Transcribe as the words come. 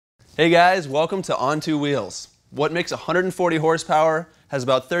Hey guys, welcome to On Two Wheels. What makes 140 horsepower, has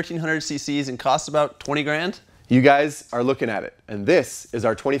about 1,300 cc's, and costs about 20 grand? You guys are looking at it, and this is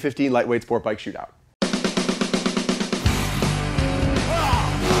our 2015 Lightweight Sport Bike Shootout.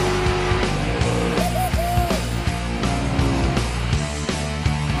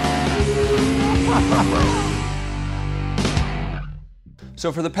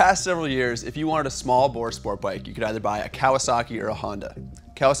 So for the past several years, if you wanted a small bore sport bike, you could either buy a Kawasaki or a Honda.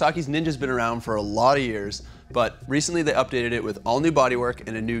 Kawasaki's Ninja's been around for a lot of years, but recently they updated it with all new bodywork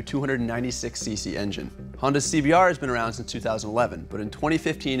and a new 296cc engine. Honda's CBR has been around since 2011, but in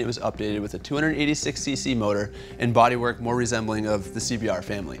 2015 it was updated with a 286cc motor and bodywork more resembling of the CBR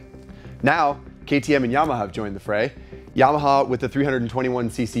family. Now, KTM and Yamaha have joined the fray. Yamaha with the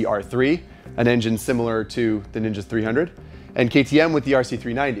 321cc R3, an engine similar to the Ninja's 300, and KTM with the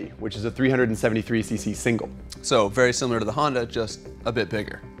RC390, which is a 373cc single. So very similar to the Honda, just a bit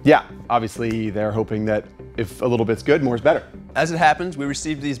bigger. Yeah, obviously they're hoping that if a little bit's good, more's better. As it happens, we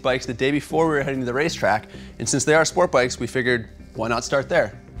received these bikes the day before we were heading to the racetrack, and since they are sport bikes, we figured, why not start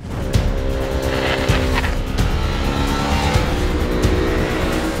there?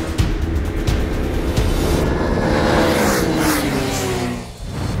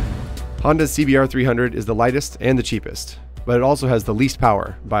 Honda's CBR300 is the lightest and the cheapest, but it also has the least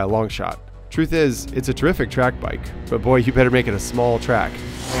power by a long shot. Truth is, it's a terrific track bike, but boy, you better make it a small track.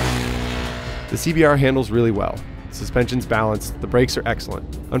 The CBR handles really well. The suspension's balanced, the brakes are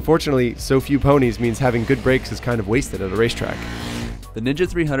excellent. Unfortunately, so few ponies means having good brakes is kind of wasted at a racetrack. The Ninja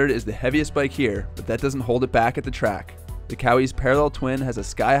 300 is the heaviest bike here, but that doesn't hold it back at the track. The Kawai's parallel twin has a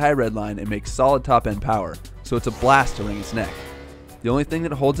sky-high redline and makes solid top-end power, so it's a blast to wring its neck. The only thing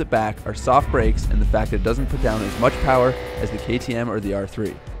that holds it back are soft brakes and the fact that it doesn't put down as much power as the KTM or the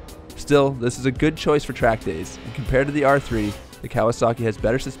R3. Still, this is a good choice for track days, and compared to the R3, the Kawasaki has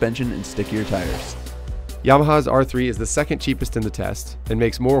better suspension and stickier tires. Yamaha's R3 is the second cheapest in the test and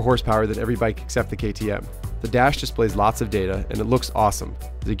makes more horsepower than every bike except the KTM. The dash displays lots of data and it looks awesome.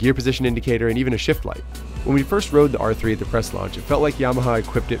 There's a gear position indicator and even a shift light. When we first rode the R3 at the press launch, it felt like Yamaha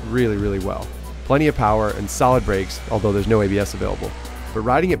equipped it really well. Plenty of power and solid brakes, although there's no ABS available. But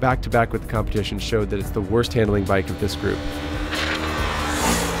riding it back to back with the competition showed that it's the worst handling bike of this group.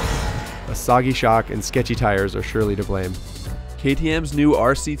 A soggy shock and sketchy tires are surely to blame. KTM's new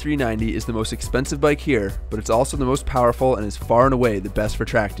RC390 is the most expensive bike here, but it's also the most powerful and is far and away the best for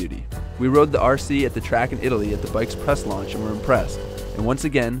track duty. We rode the RC at the track in Italy at the bike's press launch and were impressed. And once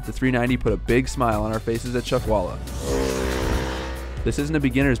again, the 390 put a big smile on our faces at Chuckwalla. This isn't a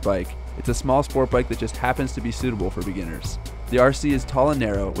beginner's bike, it's a small sport bike that just happens to be suitable for beginners. The RC is tall and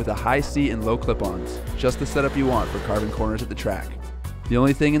narrow with a high seat and low clip-ons, just the setup you want for carving corners at the track. The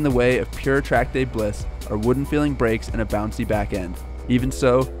only thing in the way of pure track day bliss are wooden feeling brakes and a bouncy back end. Even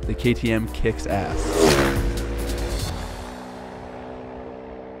so, the KTM kicks ass.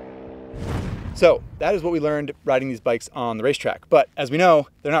 So that is what we learned riding these bikes on the racetrack. But as we know,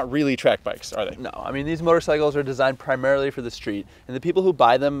 they're not really track bikes, are they? No, I mean, these motorcycles are designed primarily for the street. And the people who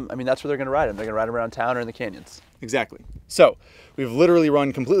buy them, I mean, that's where they're going to ride them. They're going to ride them around town or in the canyons. Exactly. So we've literally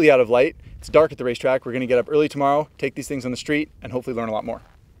run completely out of light. It's dark at the racetrack. We're going to get up early tomorrow, take these things on the street, and hopefully learn a lot more.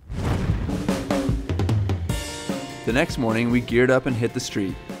 The next morning, we geared up and hit the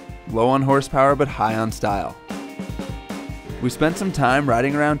street. Low on horsepower, but high on style. We spent some time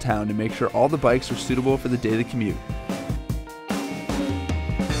riding around town to make sure all the bikes were suitable for the daily commute.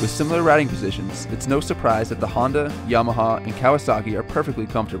 With similar riding positions, it's no surprise that the Honda, Yamaha, and Kawasaki are perfectly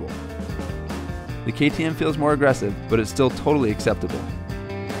comfortable. The KTM feels more aggressive, but it's still totally acceptable.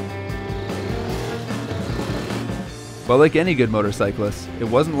 But like any good motorcyclist, it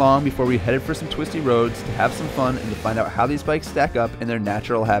wasn't long before we headed for some twisty roads to have some fun and to find out how these bikes stack up in their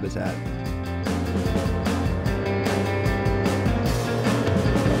natural habitat.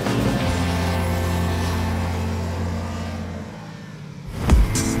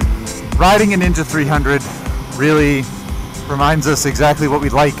 Riding a Ninja 300 really reminds us exactly what we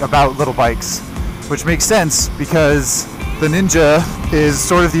like about little bikes, which makes sense because the Ninja is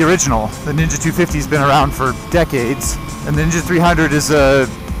sort of the original. The Ninja 250 has been around for decades, and the Ninja 300 is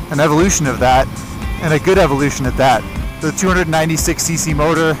an evolution of that, and a good evolution at that. The 296cc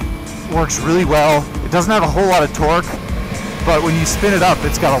motor works really well. It doesn't have a whole lot of torque, but when you spin it up,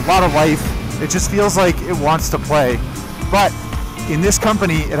 it's got a lot of life. It just feels like it wants to play. But in this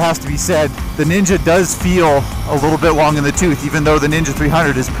company, it has to be said, the Ninja does feel a little bit long in the tooth, even though the Ninja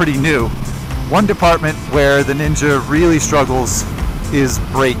 300 is pretty new. One department where the Ninja really struggles is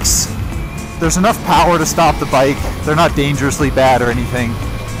brakes. There's enough power to stop the bike. They're not dangerously bad or anything,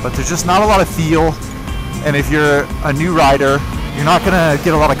 but there's just not a lot of feel. And if you're a new rider you're not gonna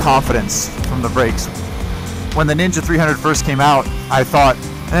get a lot of confidence from the brakes. When the Ninja 300 first came out, I thought,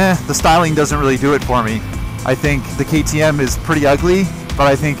 the styling doesn't really do it for me. I think the KTM is pretty ugly, but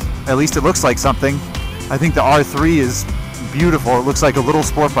I think at least it looks like something. I think the R3 is beautiful. It looks like a little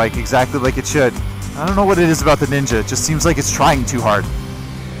sport bike, exactly like it should. I don't know what it is about the Ninja. It just seems like it's trying too hard.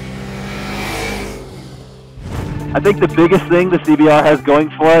 I think the biggest thing the CBR has going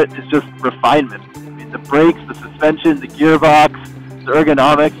for it is just refinement. I mean, the brakes, the suspension, the gearbox, the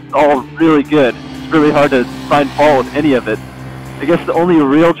ergonomics, it's all really good. It's really hard to find fault with any of it. I guess the only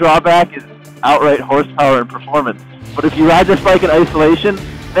real drawback is outright horsepower and performance. But if you ride this bike in isolation,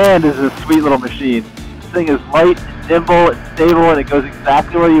 man, this is a sweet little machine. This thing is light, and nimble, and stable, and it goes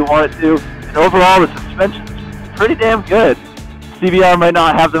exactly where you want it to. And overall, the suspension is pretty damn good. CBR might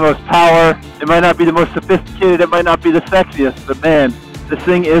not have the most power, it might not be the most sophisticated, it might not be the sexiest, but man, this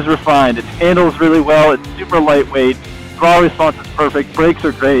thing is refined. It handles really well, it's super lightweight, throttle response is perfect, brakes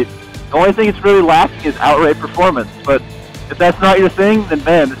are great. The only thing it's really lacking is outright performance, but if that's not your thing, then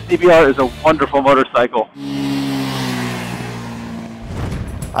man, the CBR is a wonderful motorcycle.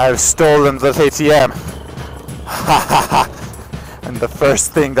 I've stolen the KTM. And the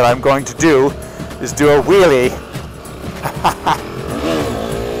first thing that I'm going to do is do a wheelie.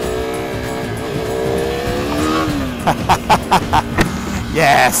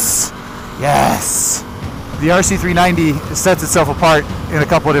 Yes! Yes! The RC390 sets itself apart in a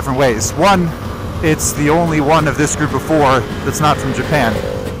couple of different ways. One, it's the only one of this group of four that's not from Japan.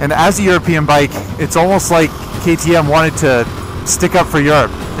 And as a European bike, it's almost like KTM wanted to stick up for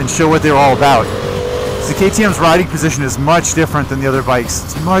Europe and show what they were all about. So KTM's riding position is much different than the other bikes.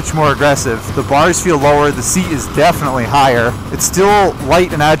 It's much more aggressive. The bars feel lower, the seat is definitely higher. It's still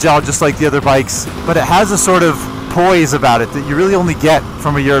light and agile just like the other bikes, but it has a sort of poise about it that you really only get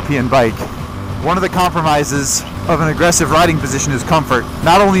from a European bike. One of the compromises of an aggressive riding position is comfort.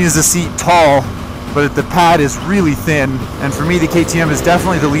 Not only is the seat tall, but the pad is really thin, and for me the KTM is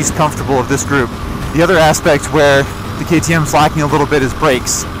definitely the least comfortable of this group. The other aspect where the KTM's lacking a little bit is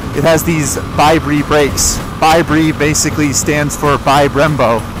brakes. It has these Bi-Bri brakes. Bi-Bri basically stands for by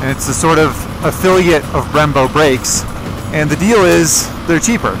Brembo, and it's a sort of affiliate of Brembo brakes. And the deal is they're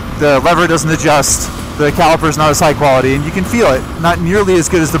cheaper. The lever doesn't adjust, the caliper's not as high quality, and you can feel it. Not nearly as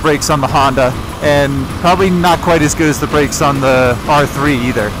good as the brakes on the Honda, and probably not quite as good as the brakes on the R3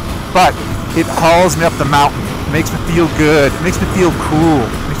 either. But it hauls me up the mountain. It makes me feel good. It makes me feel cool.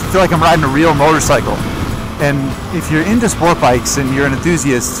 It makes me feel like I'm riding a real motorcycle. And if you're into sport bikes and you're an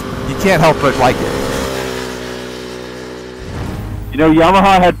enthusiast, you can't help but like it. You know,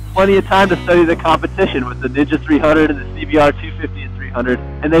 Yamaha had plenty of time to study the competition with the Ninja 300 and the CBR350 and 300,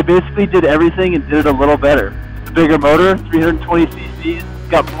 and they basically did everything and did it a little better. It's a bigger motor, 320 cc's,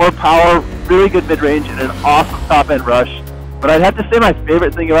 got more power, really good mid-range, and an awesome top-end rush. But I'd have to say my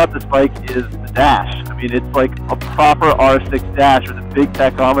favorite thing about this bike is the dash. I mean, it's like a proper R6 dash with a big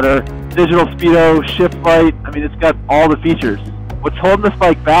tachometer, digital speedo, shift light. I mean, it's got all the features. What's holding this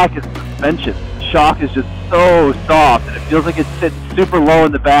bike back is the suspension. The shock is just so soft, and it feels like it's sitting super low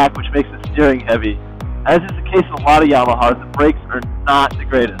in the back, which makes the steering heavy. As is the case with a lot of Yamahas, the brakes are not the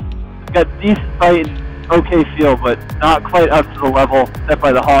greatest. It's got decent bite and okay feel, but not quite up to the level set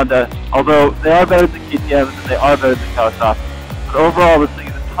by the Honda, although they are better than KTM and they are better than Kawasaki. But overall, this thing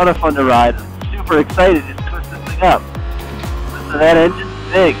is a ton of fun to ride. I'm super excited to twist this thing up. Listen to that engine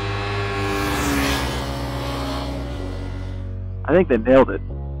sing. I think they nailed it.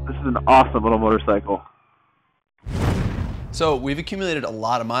 This is an awesome little motorcycle. So we've accumulated a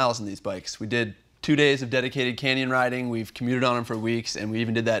lot of miles in these bikes. We did 2 days of dedicated canyon riding, we've commuted on them for weeks, and we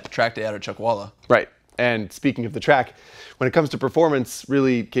even did that track day out at Chuckwalla. Right. And speaking of the track, when it comes to performance,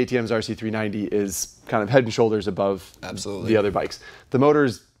 really KTM's RC390 is kind of head and shoulders above the other bikes. The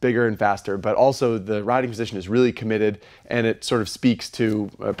motor's bigger and faster, but also the riding position is really committed, and it sort of speaks to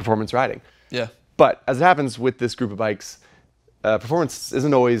performance riding. Yeah. But as it happens with this group of bikes, performance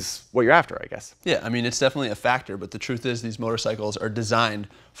isn't always what you're after, I guess. Yeah, I mean, it's definitely a factor, but the truth is these motorcycles are designed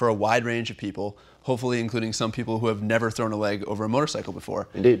for a wide range of people, hopefully including some people who have never thrown a leg over a motorcycle before.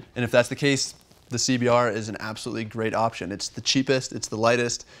 Indeed. And if that's the case, the CBR is an absolutely great option. It's the cheapest, it's the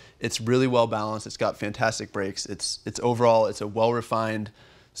lightest, it's really well balanced, it's got fantastic brakes, it's overall, it's a well-refined,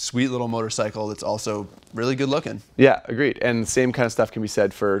 sweet little motorcycle that's also really good looking. Yeah, agreed. And the same kind of stuff can be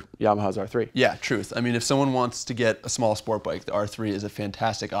said for Yamaha's R3. Yeah, truth. I mean, if someone wants to get a small sport bike, the R3 is a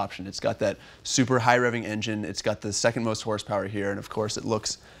fantastic option. It's got that super high revving engine, it's got the second most horsepower here, and of course it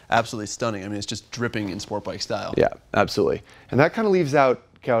looks absolutely stunning. I mean, it's just dripping in sport bike style. Yeah, absolutely. And that kind of leaves out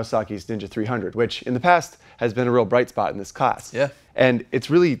Kawasaki's Ninja 300, which in the past has been a real bright spot in this class. Yeah. And it's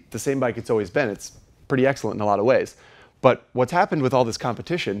really the same bike it's always been. It's pretty excellent in a lot of ways. But what's happened with all this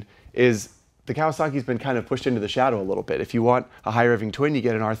competition is the Kawasaki's been kind of pushed into the shadow a little bit. If you want a high revving twin, you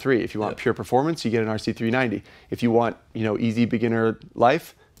get an R3. If you want pure performance, you get an RC390. If you want, you know, easy beginner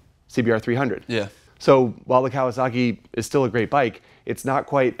life, CBR300. Yeah. So while the Kawasaki is still a great bike, it's not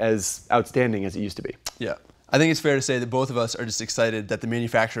quite as outstanding as it used to be. Yeah. I think it's fair to say that both of us are just excited that the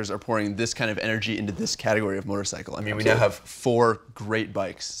manufacturers are pouring this kind of energy into this category of motorcycle. I mean, we now have 4 great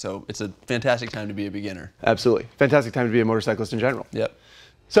bikes, so it's a fantastic time to be a beginner. Absolutely. Fantastic time to be a motorcyclist in general. Yep.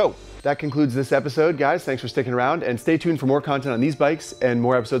 So that concludes this episode, guys. Thanks for sticking around, and stay tuned for more content on these bikes and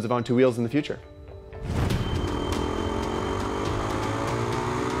more episodes of On Two Wheels in the future.